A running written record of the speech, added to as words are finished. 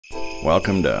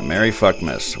Welcome to Merry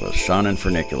Fuckmas with Sean and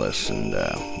Ferniculous, and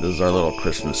this is our little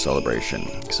Christmas celebration.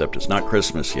 Except it's not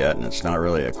Christmas yet, and it's not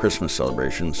really a Christmas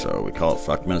celebration, so we call it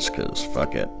Fuckmas because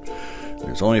fuck it.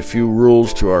 There's only a few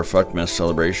rules to our Fuckmas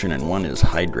celebration, and one is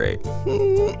hydrate.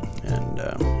 And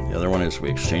the other one is we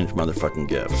exchange motherfucking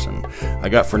gifts. And I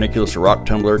got Ferniculous a rock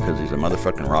tumbler because he's a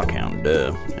motherfucking rock hound,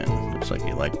 duh. And looks like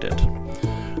he liked it.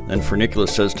 Then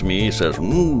Ferniculous says to me, he says,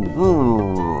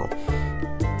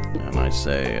 and I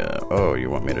say, oh, you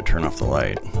want me to turn off the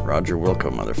light? Roger Wilco,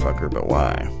 motherfucker, but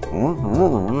why?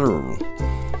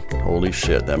 Holy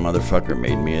shit, that motherfucker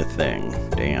made me a thing.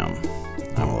 Damn.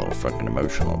 I'm a little fucking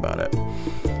emotional about it.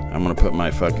 I'm gonna put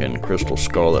my fucking crystal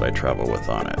skull that I travel with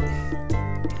on it.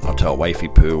 I'll tell Wifey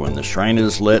Poo when the shrine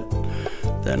is lit,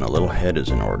 then a little head is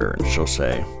in order, and she'll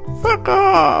say, fuck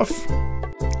off!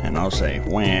 And I'll say,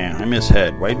 wah, I miss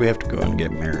head. Why'd we have to go and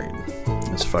get married?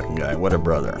 This fucking guy, what a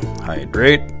brother.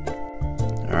 Hydrate.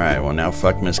 Alright, well now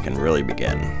Fuckmas can really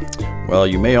begin. Well,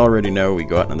 you may already know we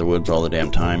go out into the woods all the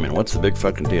damn time, and what's the big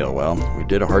fucking deal? Well, we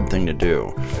did a hard thing to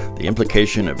do. The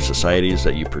implication of society is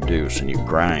that you produce and you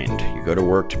grind. You go to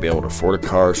work to be able to afford a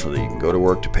car so that you can go to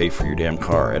work to pay for your damn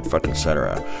car, et fucking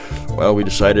cetera. Well, we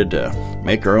decided to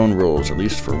make our own rules, at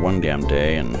least for one damn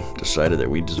day, and decided that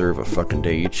we deserve a fucking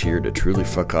day each year to truly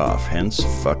fuck off, hence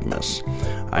Fuckmas.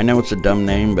 I know it's a dumb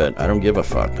name, but I don't give a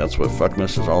fuck. That's what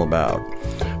Fuckmas is all about.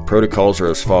 Protocols are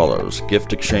as follows.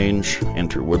 Gift exchange,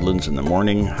 enter Woodlands in the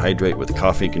morning, hydrate with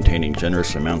coffee containing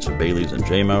generous amounts of Bailey's and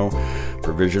JMO.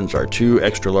 Provisions are 2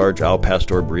 extra large Al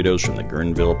Pastor burritos from the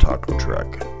Guerneville taco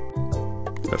truck.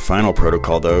 The final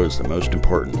protocol, though, is the most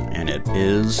important, and it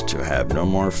is to have no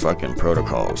more fucking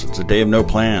protocols. It's a day of no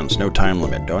plans, no time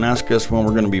limit. Don't ask us when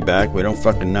we're going to be back. We don't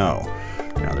fucking know.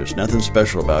 Now, there's nothing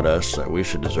special about us that we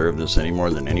should deserve this any more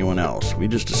than anyone else. We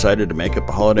just decided to make up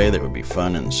a holiday that would be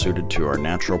fun and suited to our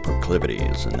natural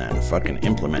proclivities, and then fucking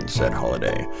implement said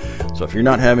holiday. So if you're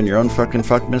not having your own fucking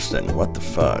Fuckmas, then what the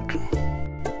fuck?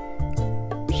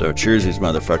 So cheers, these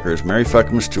motherfuckers. Merry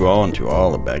Fuckmas to all, and to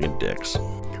all a bag of dicks.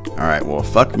 Alright, well,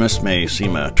 Fuckmas may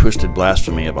seem a twisted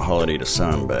blasphemy of a holiday to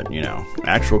some, but, you know,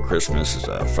 actual Christmas is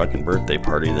a fucking birthday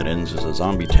party that ends as a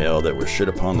zombie tale that was shit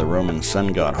upon the Roman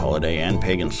sun god holiday and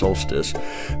pagan solstice,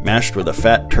 mashed with a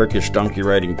fat Turkish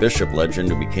donkey-riding bishop legend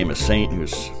who became a saint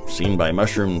who's seen by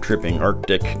mushroom-tripping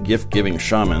Arctic gift-giving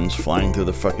shamans flying through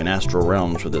the fucking astral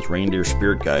realms with his reindeer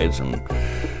spirit guides, and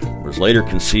was later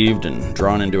conceived and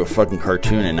drawn into a fucking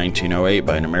cartoon in 1908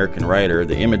 by an American writer,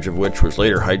 the image of which was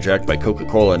later hijacked by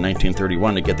Coca-Cola in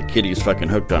 1931 to get the kiddies fucking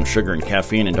hooked on sugar and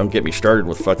caffeine, and don't get me started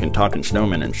with fucking talking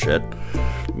snowmen and shit.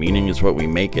 Meaning is what we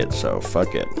make it, so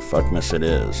fuck it. Fuckmas it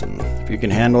is, and if you can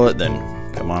handle it,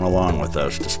 then come on along with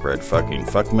us to spread fucking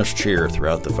Fuckmas cheer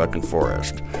throughout the fucking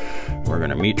forest. We're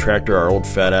gonna meat tractor our old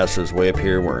fat asses way up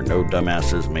here where no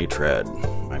dumbasses may tread.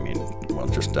 I mean, well,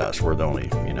 just us. We're the only,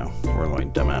 you know, we're the only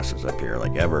dumbasses up here,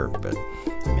 like ever, but,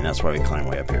 I mean, that's why we climb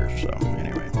way up here, so,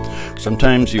 anyway.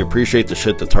 Sometimes you appreciate the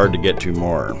shit that's hard to get to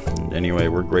more, and anyway,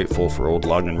 we're grateful for old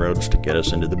logging roads to get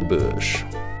us into the bush.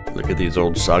 Look at these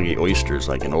old soggy oysters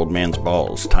like an old man's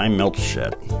balls. Time melts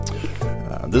shit.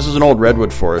 This is an old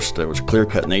redwood forest that was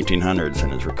clear-cut in the 1800s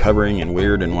and is recovering in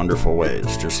weird and wonderful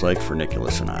ways, just like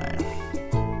Ferniculous and I.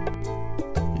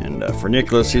 And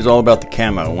Ferniculous, he's all about the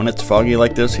camo. When it's foggy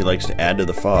like this, he likes to add to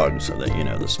the fog so that, you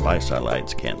know, the spy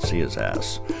satellites can't see his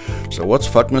ass. So what's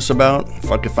Fuckmas about?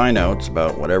 Fuck if I know. It's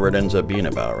about whatever it ends up being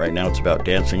about. Right now it's about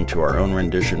dancing to our own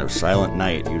rendition of Silent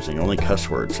Night using only cuss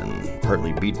words and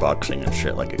partly beatboxing and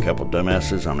shit like a couple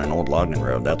dumbasses on an old logging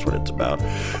road. That's what it's about.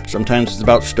 Sometimes it's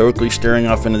about stoically staring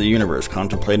off into the universe,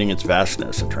 contemplating its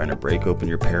vastness and trying to break open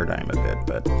your paradigm a bit,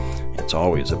 but it's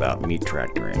always about meat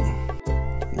tractoring.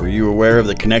 Were you aware of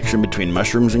the connection between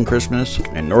mushrooms and Christmas?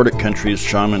 In Nordic countries,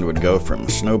 shaman would go from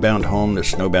snowbound home to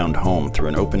snowbound home through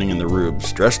an opening in the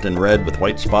roofs, dressed in red with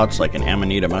white spots like an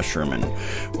amanita mushroom,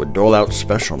 and would dole out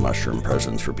special mushroom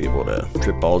presents for people to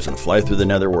trip balls and fly through the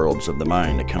netherworlds of the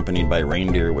mind, accompanied by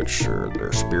reindeer, which are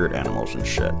their spirit animals and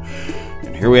shit.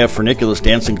 And here we have Ferniculous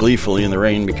dancing gleefully in the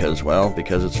rain because, well,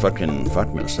 because it's fucking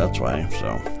Fuckmas, that's why.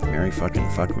 So, merry fucking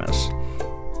Fuckmas.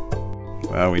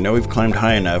 Well, we know we've climbed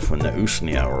high enough when the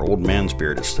usnia, or old man's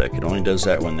beard, is thick. It only does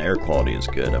that when the air quality is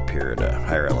good up here at a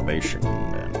higher elevation.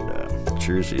 And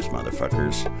cheers, these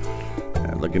motherfuckers.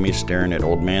 Look at me staring at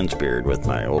old man's beard with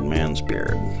my old man's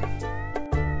beard.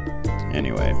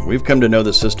 Anyway, we've come to know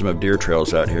the system of deer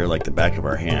trails out here like the back of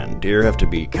our hand. Deer have to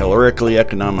be calorically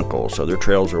economical, so their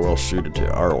trails are well suited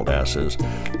to our old asses.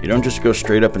 You don't just go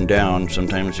straight up and down.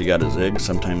 Sometimes you gotta zig,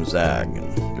 sometimes zag,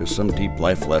 and there's some deep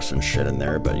life lesson shit in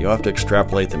there, but you'll have to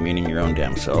extrapolate the meaning your own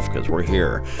damn self, because we're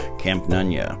here. Camp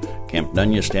Nunya. Camp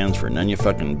Nunya stands for none ya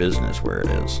fucking business where it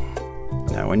is.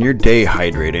 Now, when you're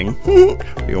dehydrating,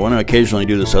 you want to occasionally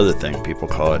do this other thing. People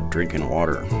call it drinking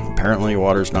water. Apparently,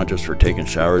 water's not just for taking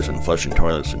showers and flushing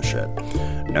toilets and shit.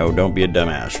 No, don't be a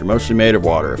dumbass. You're mostly made of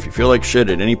water. If you feel like shit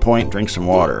at any point, drink some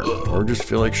water. Or just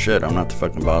feel like shit. I'm not the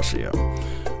fucking boss of you.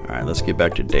 Alright, let's get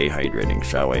back to dehydrating,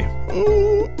 shall we?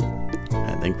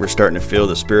 I think we're starting to feel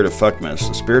the spirit of Fuckmas.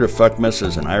 The spirit of Fuckmas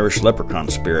is an Irish leprechaun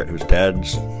spirit whose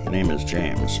dad's name is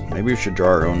James. Maybe we should draw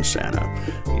our own Santa.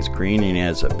 He's green and he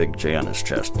has a big J on his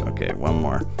chest. Okay, one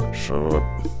more. So...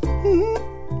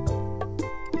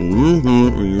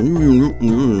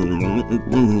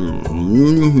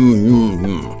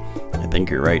 I think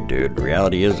you're right, dude.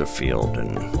 Reality is a field,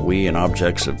 and we and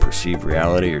objects of perceived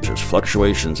reality are just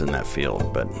fluctuations in that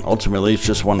field. But ultimately, it's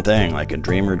just one thing, like a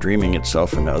dreamer dreaming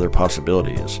itself into other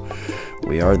possibilities.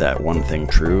 We are that one thing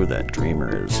true. That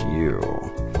dreamer is you.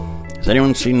 Has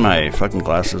anyone seen my fucking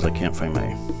glasses? I can't find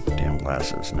my damn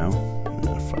glasses. No?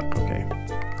 Oh, fuck, okay.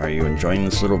 Are you enjoying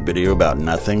this little video about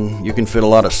nothing? You can fit a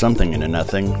lot of something into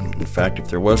nothing. In fact, if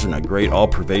there wasn't a great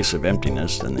all-pervasive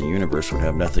emptiness, then the universe would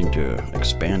have nothing to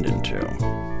expand into.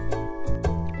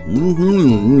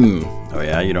 Oh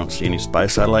yeah, you don't see any spy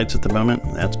satellites at the moment?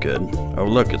 That's good. Oh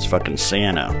look, it's fucking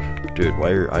Santa. Dude, why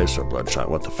are your eyes so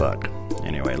bloodshot? What the fuck?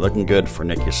 Anyway, looking good for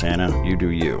Nick Santa. You do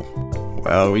you.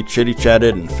 Well, we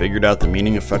chitty-chatted and figured out the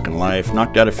meaning of fucking life,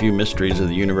 knocked out a few mysteries of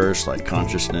the universe like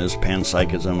consciousness,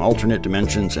 panpsychism, alternate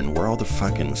dimensions, and where all the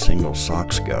fucking single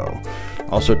socks go.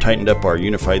 Also tightened up our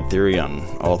unified theory on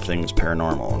all things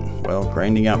paranormal, and, well,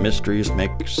 grinding out mysteries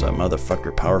makes a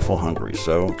motherfucker powerful hungry,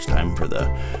 so it's time for the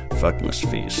Fuckmas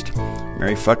feast.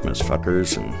 Merry Fuckmas,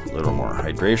 fuckers, and a little more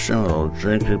hydration, a little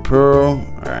drinky poo.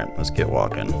 Alright, let's get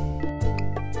walking.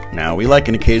 Now, we like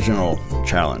an occasional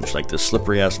challenge, like this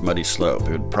slippery-ass muddy slope.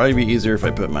 It would probably be easier if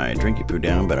I put my drinky poo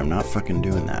down, but I'm not fucking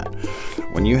doing that.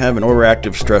 When you have an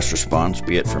overactive stress response,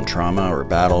 be it from trauma or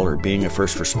battle or being a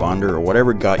first responder or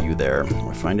whatever got you there,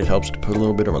 I find it helps to put a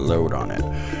little bit of a load on it.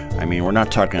 I mean, we're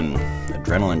not talking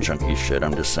adrenaline junkie shit,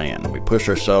 I'm just saying. We push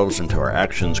ourselves into our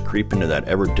actions, creep into that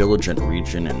ever-diligent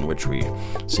region in which we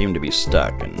seem to be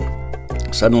stuck,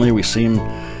 and suddenly we seem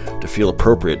to feel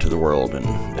appropriate to the world, and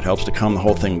it helps to calm the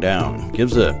whole thing down. It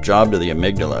gives a job to the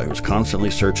amygdala, who's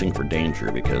constantly searching for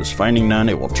danger, because finding none,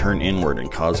 it will turn inward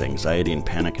and cause anxiety and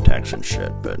panic attacks and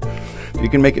shit. But if you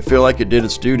can make it feel like it did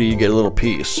its duty, you get a little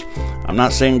peace. I'm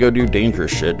not saying go do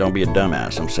dangerous shit, don't be a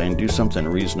dumbass. I'm saying do something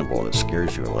reasonable that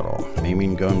scares you a little. It may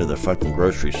mean going to the fucking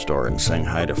grocery store and saying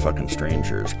hi to fucking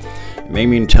strangers. It may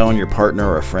mean telling your partner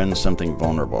or a friend something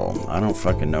vulnerable. I don't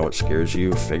fucking know what scares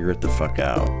you, figure it the fuck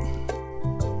out.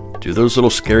 Do those little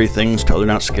scary things till they're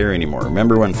not scary anymore.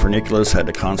 Remember when Ferniculous had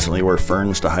to constantly wear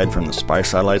ferns to hide from the spy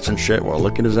satellites and shit? Well,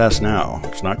 look at his ass now.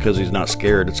 It's not because he's not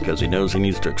scared, it's because he knows he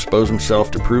needs to expose himself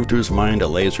to prove to his mind a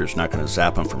laser's not going to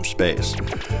zap him from space.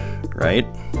 Right?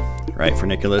 Right,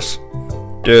 Ferniculous?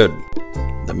 Dude,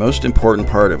 the most important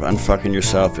part of unfucking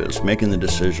yourself is making the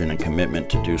decision and commitment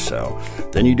to do so.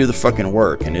 Then you do the fucking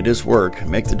work, and it is work.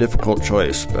 Make the difficult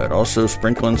choice, but also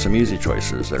sprinkle in some easy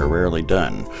choices that are rarely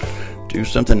done. Do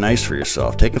something nice for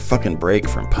yourself. Take a fucking break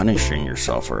from punishing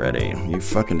yourself already. You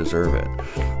fucking deserve it.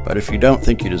 But if you don't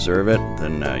think you deserve it,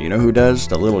 then you know who does?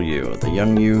 The little you. The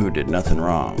young you who did nothing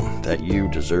wrong. That you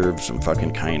deserves some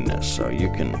fucking kindness. So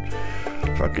you can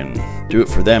fucking do it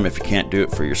for them if you can't do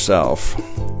it for yourself.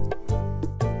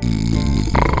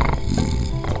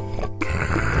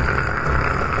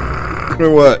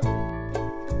 Or what?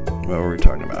 What were we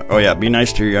talking about? Oh yeah, be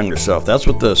nice to your younger self. That's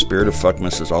what the spirit of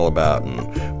Fuckmas is all about.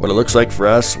 And what it looks like for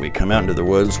us, we come out into the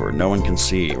woods where no one can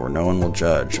see, where no one will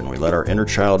judge, and we let our inner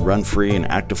child run free and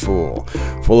act a fool,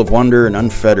 full of wonder and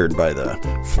unfettered by the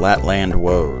flatland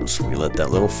woes. We let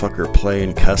that little fucker play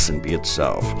and cuss and be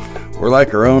itself. We're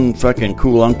like our own fucking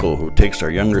cool uncle who takes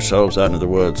our younger selves out into the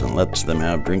woods and lets them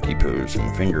have drinky poos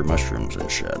and finger mushrooms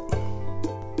and shit.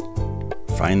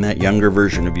 Find that younger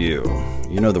version of you.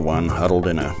 You know, the one huddled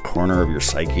in a corner of your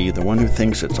psyche, the one who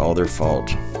thinks it's all their fault.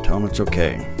 Tell them it's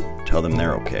okay. Tell them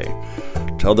they're okay.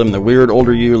 Tell them the weird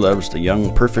older you loves the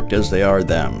young perfect as they are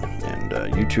them.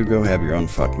 And you two go have your own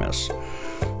Fuckmas.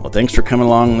 Well, thanks for coming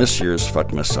along this year's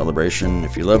Fuckmas celebration.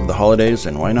 If you love the holidays,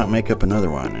 then why not make up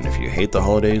another one? And if you hate the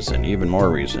holidays, then even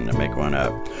more reason to make one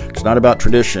up. It's not about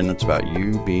tradition, it's about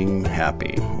you being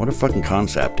happy. What a fucking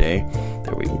concept, eh?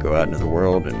 so we can go out into the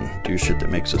world and do shit that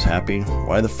makes us happy.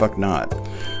 Why the fuck not?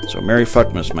 So Merry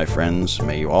Fuckmas, my friends.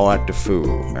 May you all act a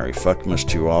fool. Merry Fuckmas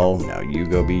to all. Now you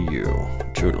go be you.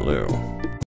 Toodaloo.